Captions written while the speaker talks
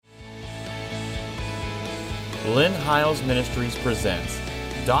Lynn Hiles Ministries presents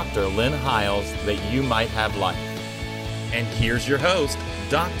Dr. Lynn Hiles, that you might have life. And here's your host,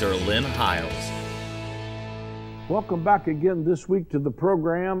 Dr. Lynn Hiles. Welcome back again this week to the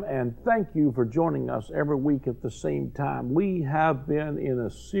program, and thank you for joining us every week at the same time. We have been in a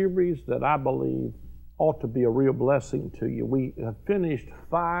series that I believe ought to be a real blessing to you. We have finished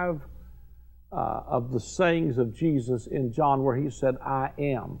 5 of the sayings of Jesus in John where he said, I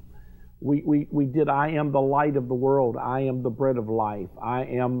am. We did, I am the light of the world. I am the bread of life. I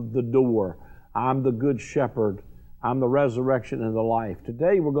am the door. I'm the good shepherd. I'm the resurrection and the life.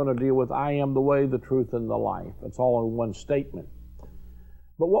 Today we're going to deal with I am the way, the truth, and the life. It's all in one statement.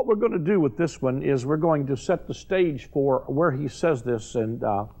 But what we're going to do with this one is we're going to set the stage for where he says this, and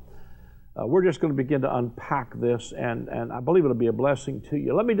we're just going to begin to unpack this, and I believe it'll be a blessing to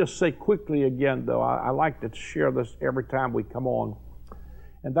you. Let me just say quickly again, though, I like to share this every time we come on,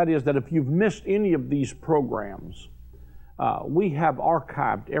 and that is that if you've missed any of these programs, we have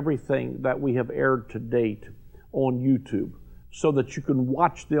archived everything that we have aired to date on YouTube so that you can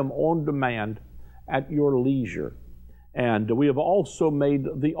watch them on demand at your leisure. And we have also made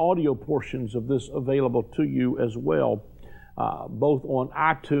the audio portions of this available to you as well, both on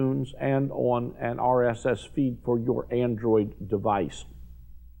iTunes and on an RSS feed for your Android device.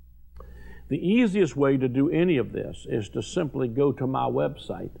 The easiest way to do any of this is to simply go to my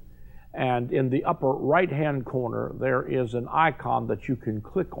website, and in the upper right-hand corner there is an icon that you can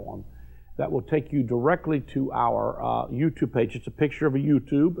click on that will take you directly to our YouTube page. It's a picture of a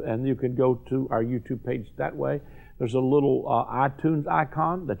YouTube, and you can go to our YouTube page that way. There's a little iTunes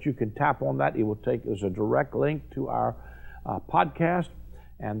icon that you can tap on that. It will take as a direct link to our podcast,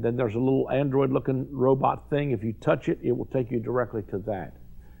 and then there's a little Android-looking robot thing. If you touch it, it will take you directly to that.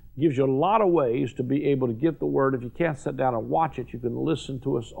 It gives you a lot of ways to be able to get the Word. If you can't sit down and watch it, you can listen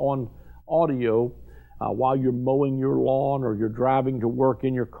to us on audio while you're mowing your lawn or you're driving to work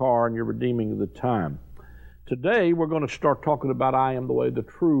in your car and you're redeeming the time. Today, we're going to start talking about I am the way, the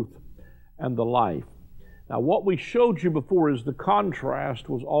truth, and the life. Now, what we showed you before is the contrast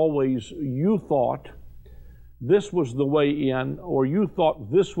was always you thought this was the way in, or you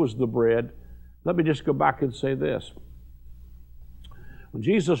thought this was the bread. Let me just go back and say this. When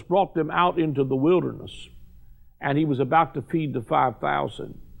Jesus brought them out into the wilderness and he was about to feed the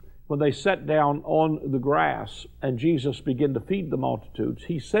 5,000, when they sat down on the grass and Jesus began to feed the multitudes,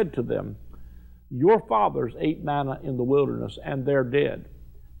 he said to them, your fathers ate manna in the wilderness and they're dead,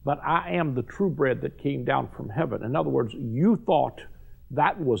 but I am the true bread that came down from heaven. In other words, you thought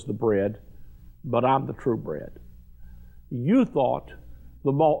that was the bread, but I'm the true bread. You thought the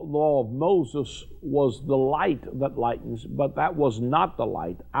law of Moses was the light that lightens, but that was not the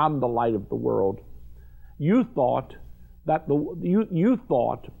light. I'm the light of the world. You thought that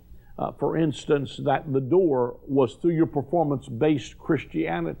for instance, that the door was through your performance-based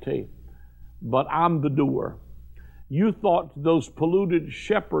Christianity, but I'm the doer. You thought those polluted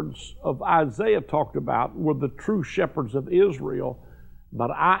shepherds of Isaiah talked about were the true shepherds of Israel,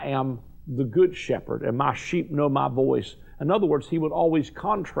 but I am the good shepherd, and my sheep know my voice. In other words, he would always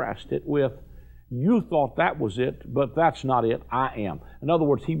contrast it with, you thought that was it, but that's not it, I am. In other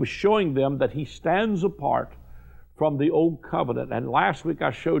words, he was showing them that he stands apart from the old covenant. And last week I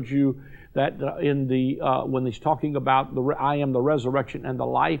showed you that when he's talking about I am the resurrection and the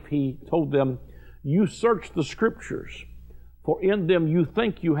life, he told them, you search the scriptures, for in them you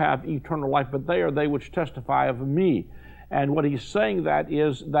think you have eternal life, but they are they which testify of me. And what he's saying that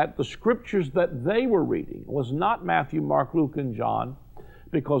is that the scriptures that they were reading was not Matthew, Mark, Luke, and John,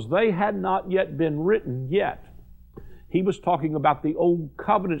 because they had not yet been written yet. He was talking about the old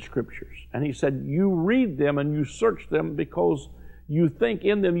covenant scriptures. And he said, you read them and you search them because you think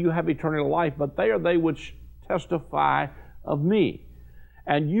in them you have eternal life, but they are they which testify of me.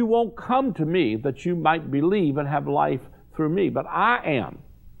 And you won't come to me that you might believe and have life through me. But I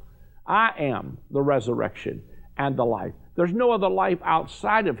am the resurrection and the life. There's no other life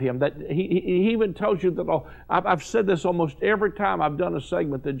outside of him. That he even tells you that, I've said this almost every time I've done a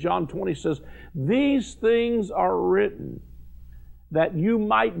segment, that John 20 says, these things are written that you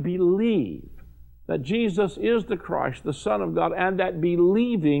might believe that Jesus is the Christ, the Son of God, and that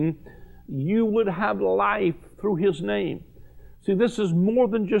believing you would have life through his name. See, this is more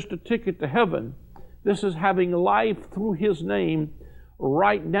than just a ticket to heaven. This is having life through his name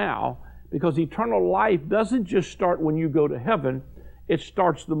right now, because eternal life doesn't just start when you go to heaven. It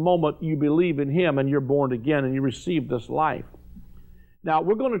starts the moment you believe in him and you're born again and you receive this life. Now,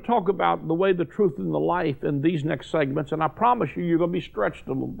 we're going to talk about the way, the truth, and the life in these next segments, and I promise you, you're going to be stretched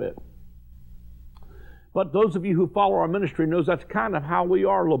a little bit. But those of you who follow our ministry knows that's kind of how we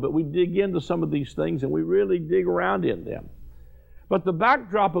are a little bit. We dig into some of these things and we really dig around in them. But the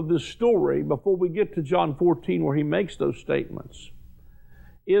backdrop of this story, before we get to John 14 where he makes those statements,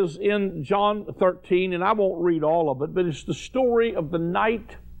 is in John 13, and I won't read all of it, but it's the story of the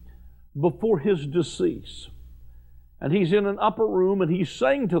night before his decease. And he's in an upper room and he's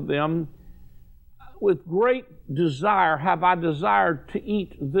saying to them, with great desire have I desired to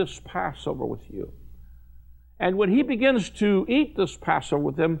eat this Passover with you. And when he begins to eat this Passover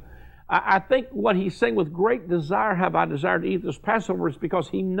with them, I think what he's saying, with great desire have I desired to eat this Passover, is because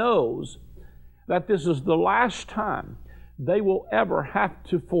he knows that this is the last time they will ever have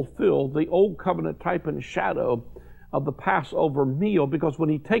to fulfill the old covenant type and shadow of the Passover meal. Because when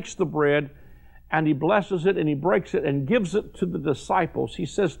he takes the bread and he blesses it and he breaks it and gives it to the disciples, he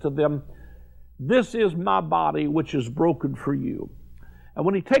says to them, "This is my body which is broken for you." And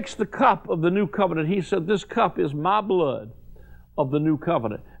when he takes the cup of the new covenant, he said, "This cup is my blood of the new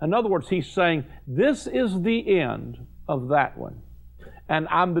covenant." In other words, he's saying, this is the end of that one. And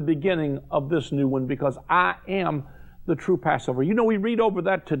I'm the beginning of this new one because I am the true Passover. You know, we read over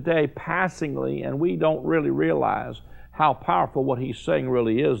that today passingly, and we don't really realize how powerful what he's saying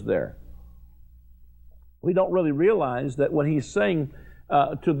really is there. We don't really realize that what he's saying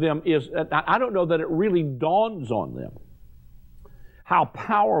to them is, I don't know that it really dawns on them how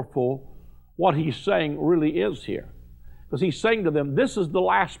powerful what he's saying really is here. Because he's saying to them, this is the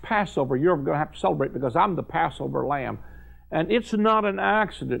last Passover you're going to have to celebrate because I'm the Passover lamb. And it's not an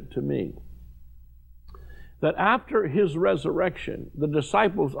accident to me that after his resurrection, the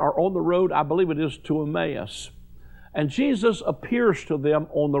disciples are on the road, I believe it is, to Emmaus. And Jesus appears to them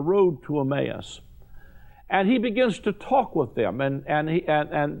on the road to Emmaus. And he begins to talk with them. And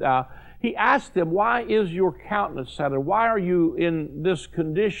he asks them, why is your countenance sad? Why are you in this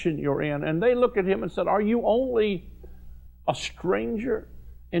condition you're in? And they look at him and said, are you only a stranger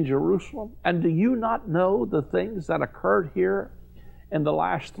in Jerusalem? And do you not know the things that occurred here in the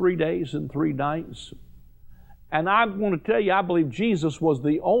last 3 days and 3 nights? And I want to tell you, I believe Jesus was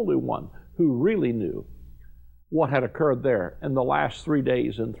the only one who really knew what had occurred there in the last 3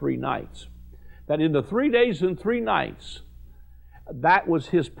 days and 3 nights. That in the 3 days and 3 nights, that was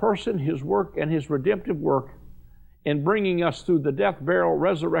his person, his work, and his redemptive work in bringing us through the death, burial,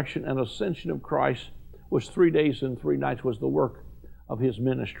 resurrection, and ascension of Christ. Was 3 days and 3 nights was the work of his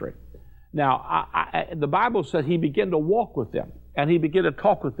ministry. Now, the Bible said he began to walk with them, and he began to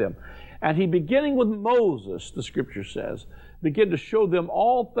talk with them. And he, beginning with Moses, the Scripture says, began to show them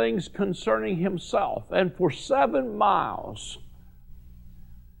all things concerning himself. And for 7 miles,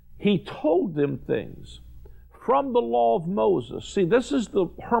 he told them things from the law of Moses. See, this is the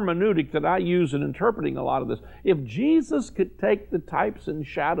hermeneutic that I use in interpreting a lot of this. If Jesus could take the types and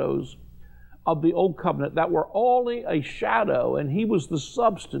shadows of the old covenant that were only a shadow and he was the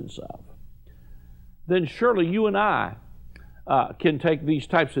substance of, then surely you and I can take these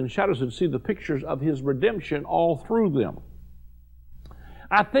types and shadows and see the pictures of his redemption all through them.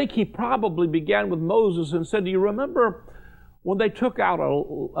 I think he probably began with Moses and said, do you remember when they took out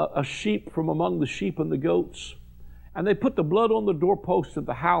a sheep from among the sheep and the goats, and they put the blood on the doorpost of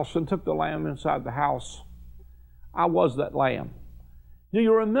the house and took the lamb inside the house? I was that lamb. Do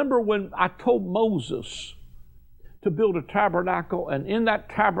you remember when I told Moses to build a tabernacle, and in that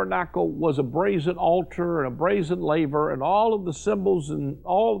tabernacle was a brazen altar and a brazen laver and all of the symbols and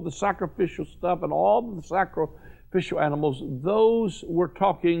all of the sacrificial stuff and all of the sacrificial animals? Those were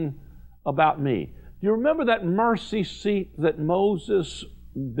talking about me. Do you remember that mercy seat that Moses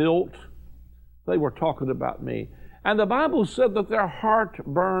built? They were talking about me. And the Bible said that their heart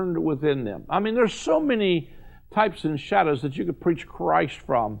burned within them. I mean, there's so many types and shadows that you could preach Christ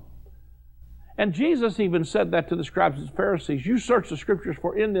from. And Jesus even said that to the scribes and Pharisees. You search the Scriptures,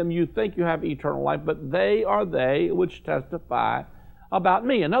 for in them you think you have eternal life, but they are they which testify about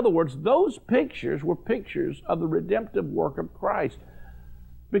me. In other words, those pictures were pictures of the redemptive work of Christ.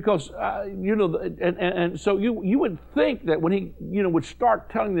 Because, and so you would think that when he, would start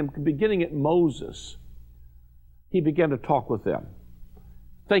telling them, beginning at Moses, he began to talk with them,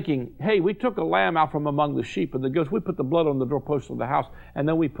 thinking, hey, we took a lamb out from among the sheep and the goats. We put the blood on the doorpost of the house, and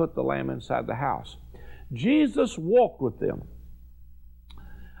then we put the lamb inside the house. Jesus walked with them.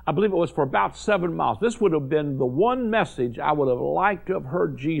 I believe it was for about 7 miles. This would have been the one message I would have liked to have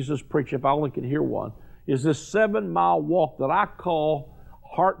heard Jesus preach if I only could hear one, is this 7-mile walk that I call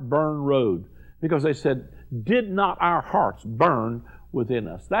Heartburn Road. Because they said, did not our hearts burn within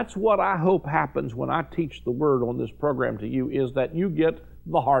us? That's what I hope happens when I teach the Word on this program to you, is that you get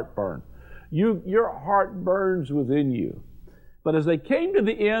the heartburn. Your heart burns within you. But as they came to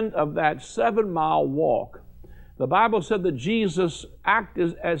the end of that 7-mile walk, the Bible said that Jesus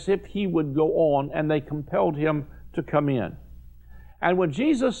acted as if he would go on, and they compelled him to come in. And when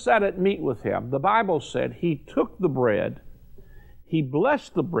Jesus sat at meat with him, the Bible said he took the bread, he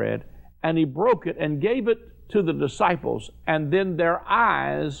blessed the bread, and he broke it and gave it to the disciples, and then their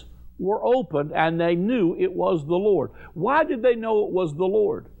eyes were opened and they knew it was the Lord. Why did they know it was the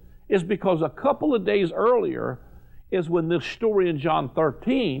Lord? It's because a couple of days earlier is when this story in John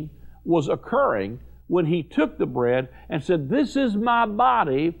 13 was occurring, when he took the bread and said, "This is my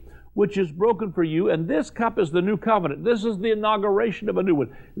body, which is broken for you, and this cup is the new covenant." This is the inauguration of a new one.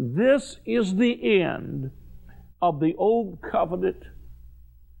 This is the end of the old covenant.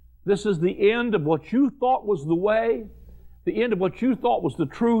 This is the end of what you thought was the way, the end of what you thought was the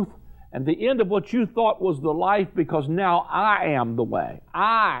truth, and the end of what you thought was the life, because now I am the way,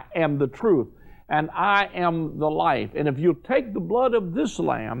 I am the truth, and I am the life. And if you'll take the blood of this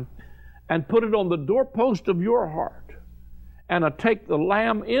lamb and put it on the doorpost of your heart, and take the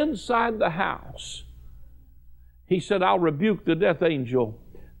lamb inside the house, he said, "I'll rebuke the death angel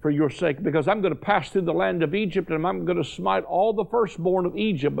for your sake, because I'm going to pass through the land of Egypt, and I'm going to smite all the firstborn of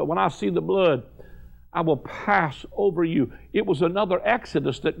Egypt. But when I see the blood, I will pass over you." It was another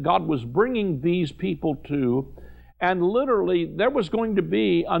exodus that God was bringing these people to. And literally, there was going to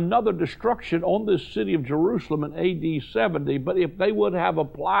be another destruction on this city of Jerusalem in AD 70. But if they would have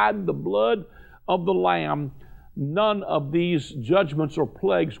applied the blood of the Lamb, none of these judgments or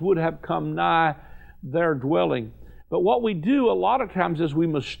plagues would have come nigh their dwelling. But what we do a lot of times is we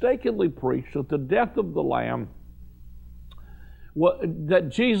mistakenly preach that the death of the Lamb, that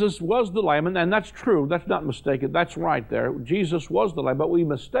Jesus was the Lamb, and that's true. That's not mistaken. That's right there. Jesus was the Lamb. But we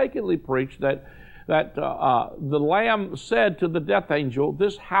mistakenly preach that the Lamb said to the death angel,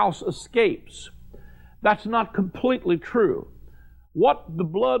 "This house escapes." That's not completely true. What the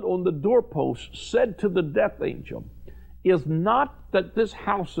blood on the doorpost said to the death angel is not that this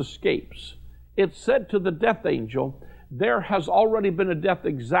house escapes. It said to the death angel, there has already been a death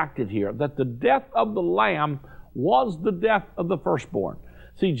exacted here, that the death of the Lamb was the death of the firstborn.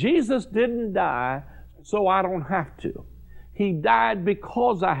 See, Jesus didn't die so I don't have to. He died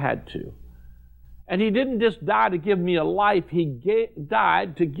because I had to. And he didn't just die to give me a life, he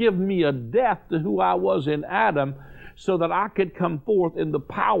died to give me a death to who I was in Adam, so that I could come forth in the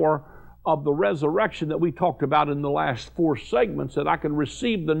power of the resurrection that we talked about in the last 4 segments, that I can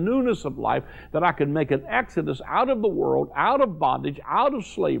receive the newness of life, that I can make an exodus out of the world, out of bondage, out of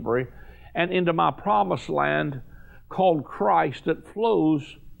slavery, and into my promised land called Christ, that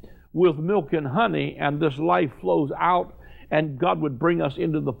flows with milk and honey, and this life flows out, and God would bring us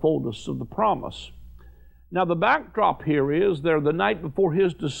into the fullness of the promise. Now, the backdrop here is they're the night before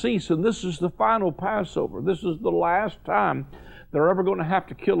his decease, and this is the final Passover. This is the last time they're ever going to have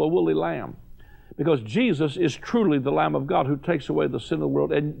to kill a woolly lamb, because Jesus is truly the Lamb of God who takes away the sin of the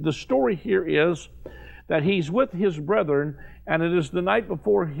world. And the story here is that he's with his brethren, and it is the night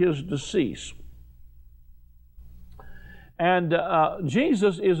before his decease. And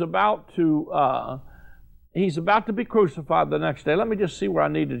Jesus is about to, he's about to be crucified the next day. Let me just see where I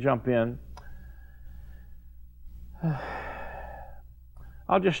need to jump in.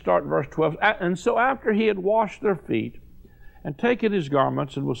 I'll just start in verse 12. "And so after he had washed their feet, and taken his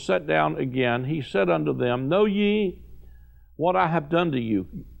garments, and was set down again, he said unto them, Know ye what I have done to you?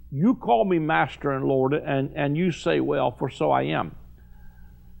 You call me Master and Lord, and you say, Well, for so I am.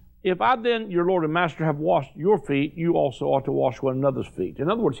 If I then, your Lord and Master, have washed your feet, you also ought to wash one another's feet." In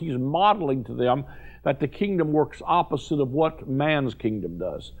other words, he's modeling to them that the kingdom works opposite of what man's kingdom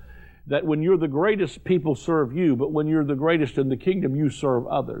does. That when you're the greatest, people serve you, but when you're the greatest in the kingdom, you serve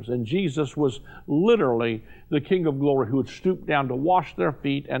others. And Jesus was literally the King of glory who would stoop down to wash their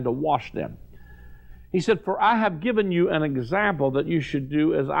feet and to wash them. He said, "For I have given you an example that you should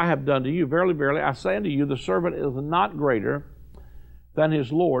do as I have done to you. Verily, verily, I say unto you, the servant is not greater than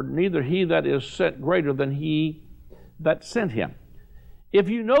his Lord, neither he that is sent greater than he that sent him. If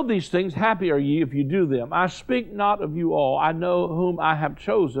you know these things, happy are ye if you do them. I speak not of you all. I know whom I have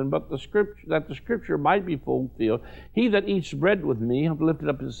chosen, but the scripture might be fulfilled. He that eats bread with me hath lifted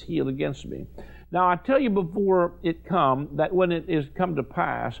up his heel against me. Now I tell you before it come, that when it is come to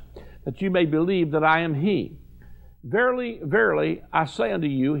pass, that you may believe that I am he. Verily, verily, I say unto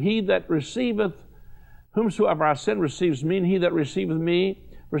you, he that receiveth whomsoever I send receives me, and he that receiveth me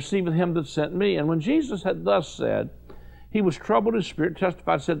receiveth him that sent me. And when Jesus had thus said, he was troubled in spirit,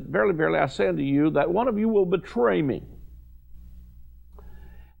 testified, said, Verily, verily, I say unto you, that one of you will betray me.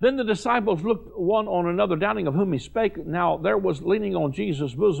 Then the disciples looked one on another, doubting of whom he spake. Now there was leaning on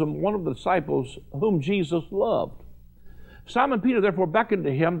Jesus' bosom one of the disciples whom Jesus loved. Simon Peter therefore beckoned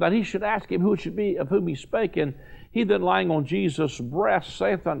to him that he should ask him who it should be of whom he spake. And he then lying on Jesus' breast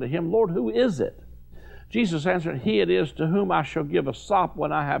saith unto him, Lord, who is it? Jesus answered, He it is to whom I shall give a sop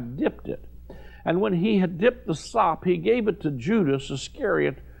when I have dipped it. And when he had dipped the sop, he gave it to Judas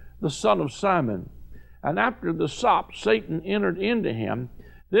Iscariot, the son of Simon. And after the sop, Satan entered into him.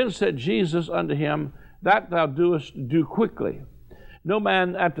 Then said Jesus unto him, That thou doest, do quickly. No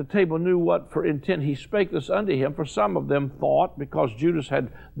man at the table knew what for intent he spake this unto him, for some of them thought, because Judas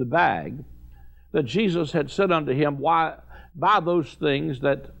had the bag, that Jesus had said unto him, Why, buy those things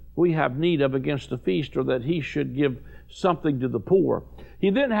that we have need of against the feast, or that he should give something to the poor. He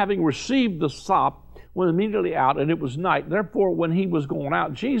then, having received the sop, went immediately out, and it was night. Therefore, when he was going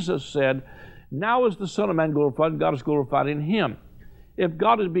out, Jesus said, Now is the Son of Man glorified, and God is glorified in him. If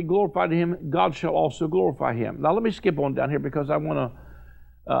God is to be glorified in him, God shall also glorify him. Now let me skip on down here because I want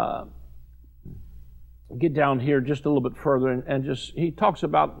to get down here just a little bit further and just, he talks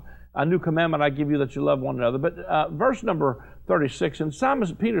about a new commandment I give you that you love one another. But verse number 36, and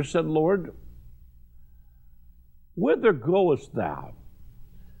Simon Peter said, Lord, whither goest thou?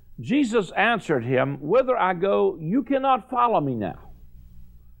 Jesus answered him, Whither I go, you cannot follow me now,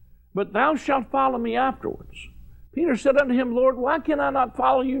 but thou shalt follow me afterwards. Peter said unto him, Lord, why can I not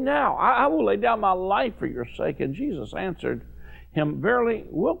follow you now? I will lay down my life for your sake. And Jesus answered him, Verily,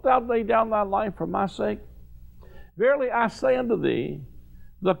 wilt thou lay down thy life for my sake? Verily I say unto thee,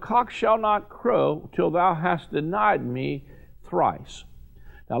 the cock shall not crow till thou hast denied me thrice.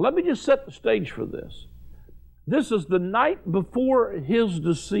 Now let me just set the stage for this. This is the night before his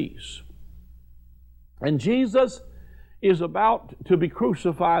decease. And Jesus is about to be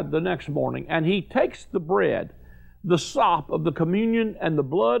crucified the next morning. And he takes the bread, the sop of the communion, and the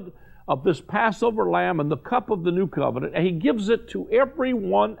blood of this Passover lamb, and the cup of the new covenant, and he gives it to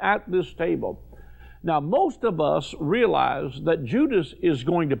everyone at this table. Now, most of us realize that Judas is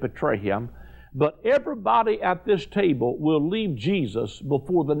going to betray him, but everybody at this table will leave Jesus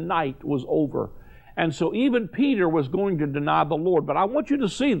before the night was over. And so even Peter was going to deny the Lord. But I want you to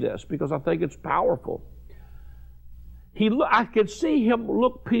see this because I think it's powerful. I could see him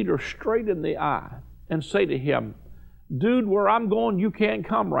look Peter straight in the eye and say to him, Dude, where I'm going, you can't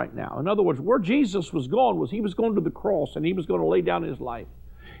come right now. In other words, where Jesus was going was he was going to the cross and he was going to lay down his life.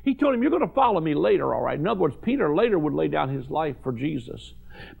 He told him, you're going to follow me later, all right? In other words, Peter later would lay down his life for Jesus.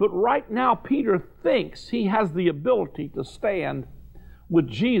 But right now, Peter thinks he has the ability to stand with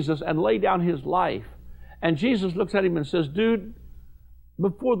Jesus and lay down his life. And Jesus looks at him and says, Dude,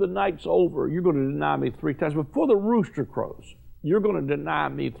 before the night's over, you're going to deny me 3 times. Before the rooster crows, you're going to deny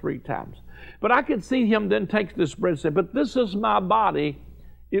me 3 times. But I could see him then take this bread and say, But this is my body.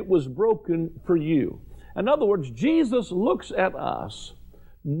 It was broken for you. In other words, Jesus looks at us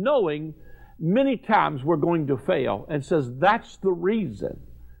knowing many times we're going to fail and says, That's the reason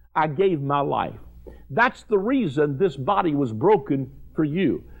I gave my life. That's the reason this body was broken for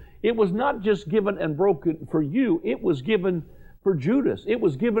you. It was not just given and broken for you. It was given for Judas. It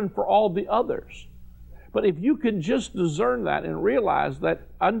was given for all the others. But if you can just discern that and realize that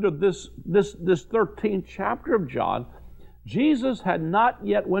under this 13th chapter of John, Jesus had not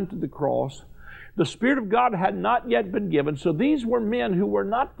yet went to the cross. The Spirit of God had not yet been given. So these were men who were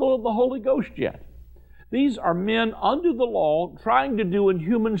not full of the Holy Ghost yet. These are men under the law trying to do in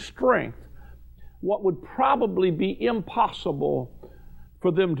human strength what would probably be impossible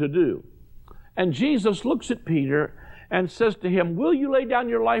for them to do. And Jesus looks at Peter and says to him, Will you lay down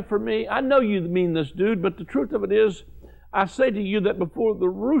your life for me? I know you mean this, dude, but the truth of it is, I say to you that before the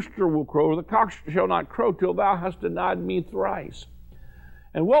rooster will crow, the cock shall not crow till thou hast denied me thrice.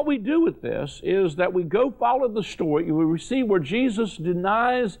 And what we do with this is that we go follow the story. We see where Jesus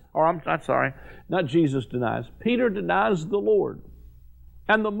denies, not Jesus denies, Peter denies the Lord.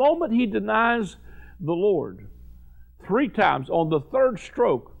 And the moment he denies the Lord 3 times, on the 3rd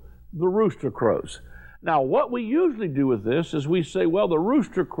stroke, the rooster crows. Now, what we usually do with this is we say, well, the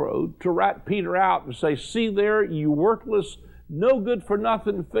rooster crowed to rat Peter out and say, See there, you worthless, no good for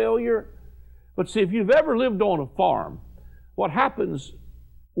nothing failure. But see, if you've ever lived on a farm, what happens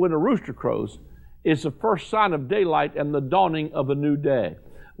when a rooster crows is the first sign of daylight and the dawning of a new day.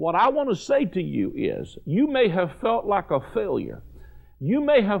 What I want to say to you is, you may have felt like a failure. You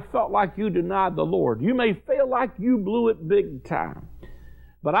may have felt like you denied the Lord. You may feel like you blew it big time.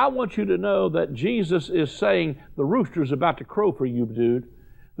 But I want you to know that Jesus is saying the rooster is about to crow for you, dude.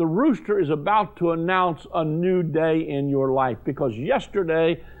 The rooster is about to announce a new day in your life, because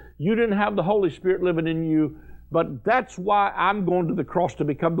yesterday you didn't have the Holy Spirit living in you, but that's why I'm going to the cross to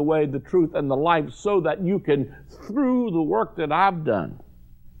become the way, the truth, and the life, so that you can, through the work that I've done,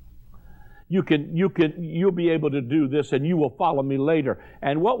 you'll be able to do this and you will follow me later.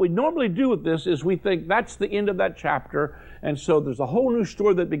 And what we normally do with this is we think that's the end of that chapter, and so there's a whole new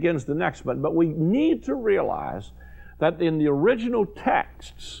story that begins the next one. But we need to realize that in the original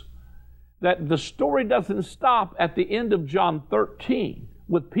texts, that the story doesn't stop at the end of John 13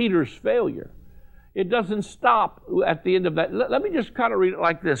 with Peter's failure. It doesn't stop at the end of that. Let me just kind of read it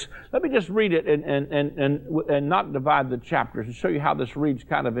like this. Let me just read it and not divide the chapters and show you how this reads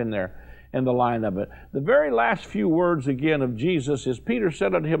kind of in there in the line of it. The very last few words again of Jesus is, Peter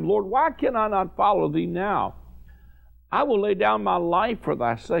said unto him, Lord, why can I not follow thee now? I will lay down my life for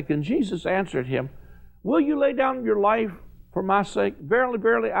thy sake. And Jesus answered him, will you lay down your life for my sake? Verily,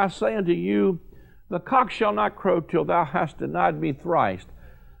 verily, I say unto you, the cock shall not crow till thou hast denied me thrice.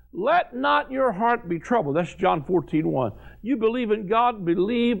 Let not your heart be troubled. That's John 14:1. You believe in God,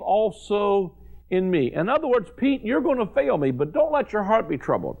 believe also in me. In other words, Pete, you're going to fail me, but don't let your heart be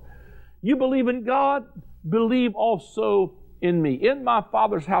troubled. You believe in God, believe also in me. In my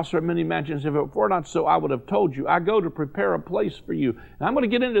Father's house are many mansions. If it were not so, I would have told you. I go to prepare a place for you. And I'm going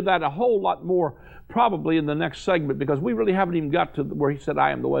to get into that a whole lot more probably in the next segment, because we really haven't even got to where he said,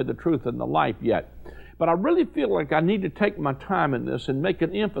 I am the way, the truth, and the life yet. But I really feel like I need to take my time in this and make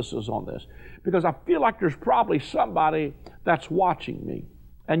an emphasis on this, because I feel like there's probably somebody that's watching me.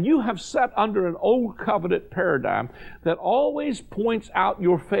 And you have sat under an old covenant paradigm that always points out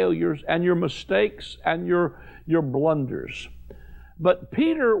your failures and your mistakes and your blunders. But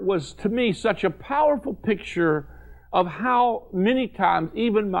Peter was, to me, such a powerful picture of how many times,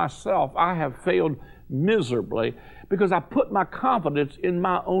 even myself, I have failed miserably because I put my confidence in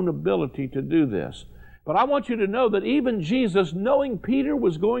my own ability to do this. But I want you to know that even Jesus, knowing Peter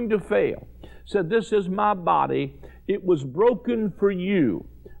was going to fail, said, this is my body. It was broken for you.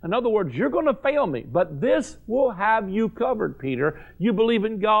 In other words, you're going to fail me, but this will have you covered, Peter. You believe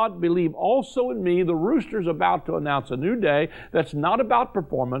in God, believe also in me. The rooster's about to announce a new day that's not about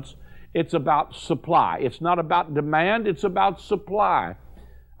performance. It's about supply. It's not about demand. It's about supply.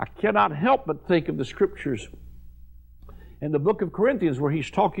 I cannot help but think of the scriptures in the book of Corinthians where he's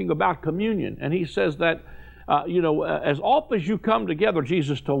talking about communion. And he says that, as often as you come together,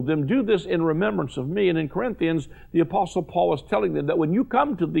 Jesus told them, do this in remembrance of me. And in Corinthians, the Apostle Paul is telling them that when you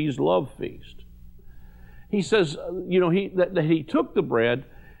come to these love feasts, he says, that he took the bread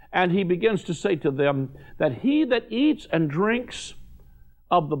and he begins to say to them that he that eats and drinks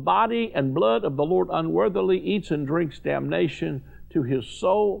of the body and blood of the Lord unworthily eats and drinks damnation to his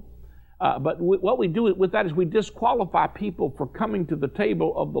soul. But what we do with that is we disqualify people for coming to the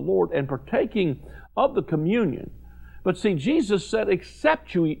table of the Lord and partaking of the communion. But see, Jesus said,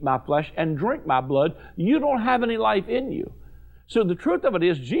 except you eat my flesh and drink my blood, you don't have any life in you. So the truth of it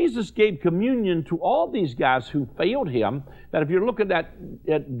is, Jesus gave communion to all these guys who failed him, that if you're looking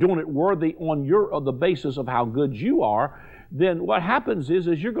at doing it worthy on the basis of how good you are, then what happens is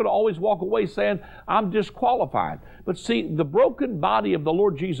you're going to always walk away saying, I'm disqualified. But see, the broken body of the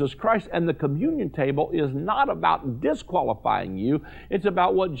Lord Jesus Christ and the communion table is not about disqualifying you. It's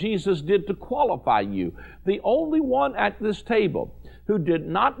about what Jesus did to qualify you. The only one at this table who did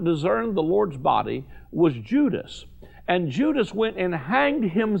not discern the Lord's body was Judas. And Judas went and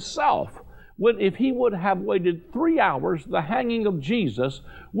hanged himself. If he would have waited 3 hours, the hanging of Jesus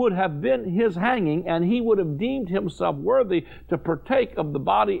would have been his hanging, and he would have deemed himself worthy to partake of the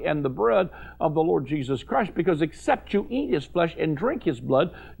body and the bread of the Lord Jesus Christ, because except you eat his flesh and drink his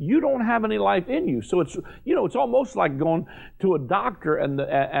blood, you don't have any life in you. So it's almost like going to a doctor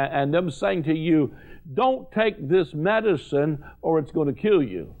and them saying to you, don't take this medicine or it's going to kill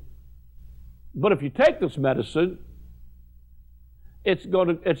you. But if you take this medicine, it's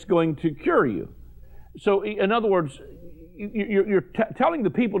going to cure you. So in other words, you're telling the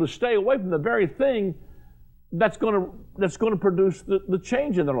people to stay away from the very thing that's going to produce the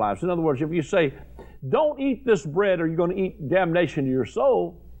change in their lives. In other words, if you say, don't eat this bread or you're going to eat damnation to your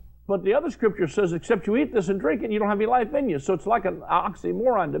soul, but the other scripture says, except you eat this and drink it, you don't have any life in you. So it's like an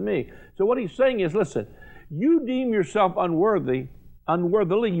oxymoron to me. So what he's saying is, listen, you deem yourself unworthily,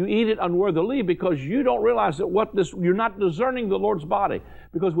 you eat it unworthily because you don't realize that you're not discerning the Lord's body.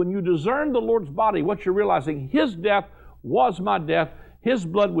 Because when you discern the Lord's body, what you're realizing, his death was my death, his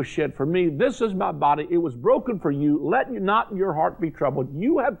blood was shed for me, this is my body, it was broken for you, let not your heart be troubled,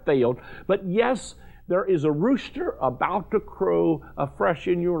 you have failed, but yes, There is a rooster about to crow afresh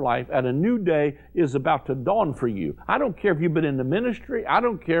in your life, and a new day is about to dawn for you. I don't care if you've been in the ministry. I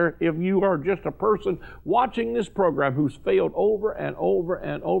don't care if you are just a person watching this program who's failed over and over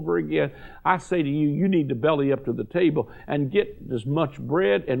and over again. I say to you, you need to belly up to the table and get as much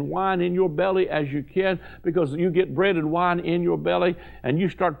bread and wine in your belly as you can, because you get bread and wine in your belly and you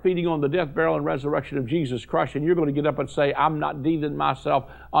start feeding on the death, burial, and resurrection of Jesus Christ, and you're going to get up and say, I'm not deeming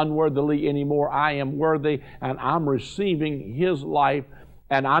myself unworthily anymore. I am worthy, and I'm receiving His life,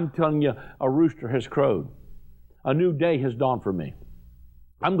 and I'm telling you, a rooster has crowed. A new day has dawned for me.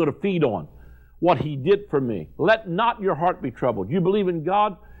 I'm going to feed on what He did for me. Let not your heart be troubled. You believe in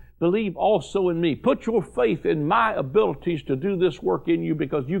God? Believe also in me. Put your faith in my abilities to do this work in you,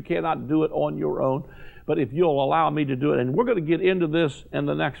 because you cannot do it on your own. But if you'll allow me to do it, and we're going to get into this in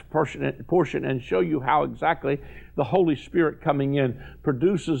the next portion and show you how exactly the Holy Spirit coming in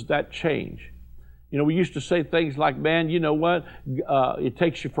produces that change. You know, we used to say things like, man, you know what? It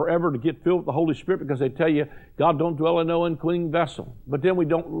takes you forever to get filled with the Holy Spirit, because they tell you God don't dwell in no unclean vessel. But then we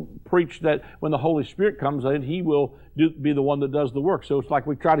don't preach that when the Holy Spirit comes in, He will be the one that does the work. So it's like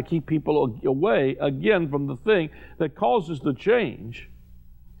we try to keep people away, again, from the thing that causes the change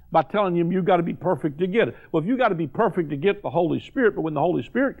by telling them you've got to be perfect to get it. Well, if you've got to be perfect to get the Holy Spirit, but when the Holy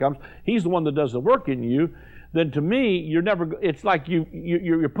Spirit comes, He's the one that does the work in you, then to me, you're never. It's like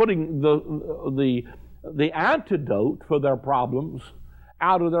you're putting the antidote for their problems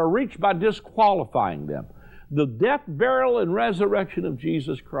out of their reach by disqualifying them. The death, burial, and resurrection of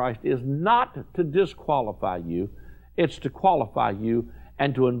Jesus Christ is not to disqualify you. It's to qualify you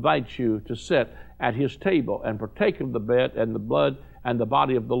and to invite you to sit at His table and partake of the bread and the blood and the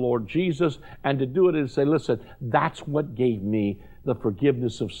body of the Lord Jesus, and to do it and say, listen, that's what gave me the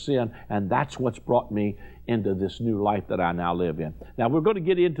forgiveness of sin, and that's what's brought me into this new life that I now live in. Now, we're going to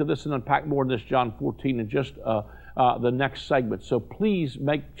get into this and unpack more in this John 14 in just the next segment. So please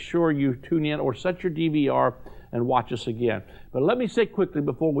make sure you tune in or set your DVR and watch us again. But let me say quickly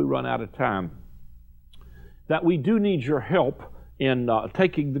before we run out of time that we do need your help in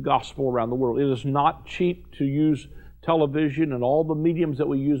taking the gospel around the world. It is not cheap to use television and all the mediums that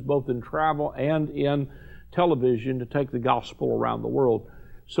we use both in travel and in television to take the gospel around the world.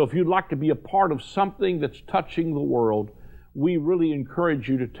 So if you'd like to be a part of something that's touching the world, we really encourage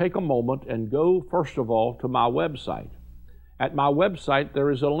you to take a moment and go, first of all, to my website. At my website,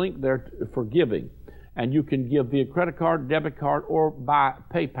 there is a link there for giving, and you can give via credit card, debit card, or by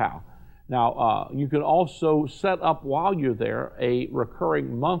PayPal. Now, you can also set up while you're there a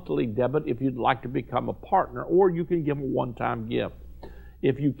recurring monthly debit if you'd like to become a partner, or you can give a one-time gift.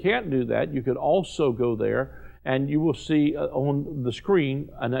 If you can't do that, you could also go there, and you will see on the screen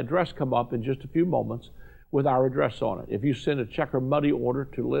an address come up in just a few moments with our address on it. If you send a check or money order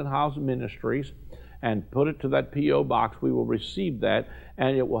to Lynn Hiles Ministries and put it to that P.O. box, we will receive that,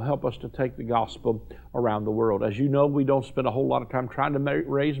 and it will help us to take the gospel around the world. As you know, we don't spend a whole lot of time trying to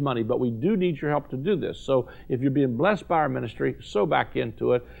raise money, but we do need your help to do this. So if you're being blessed by our ministry, sow back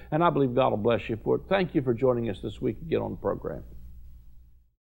into it, and I believe God will bless you for it. Thank you for joining us this week again on the program.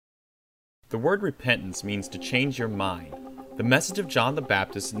 The word repentance means to change your mind. The message of John the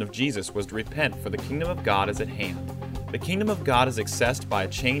Baptist and of Jesus was to repent, for the kingdom of God is at hand. The kingdom of God is accessed by a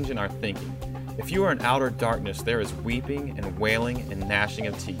change in our thinking. If you are in outer darkness, there is weeping and wailing and gnashing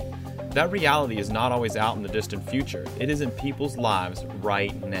of teeth. That reality is not always out in the distant future. It is in people's lives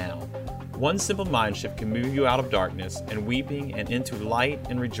right now. One simple mind shift can move you out of darkness and weeping and into light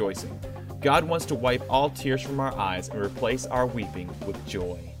and rejoicing. God wants to wipe all tears from our eyes and replace our weeping with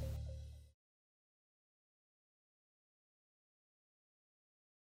joy.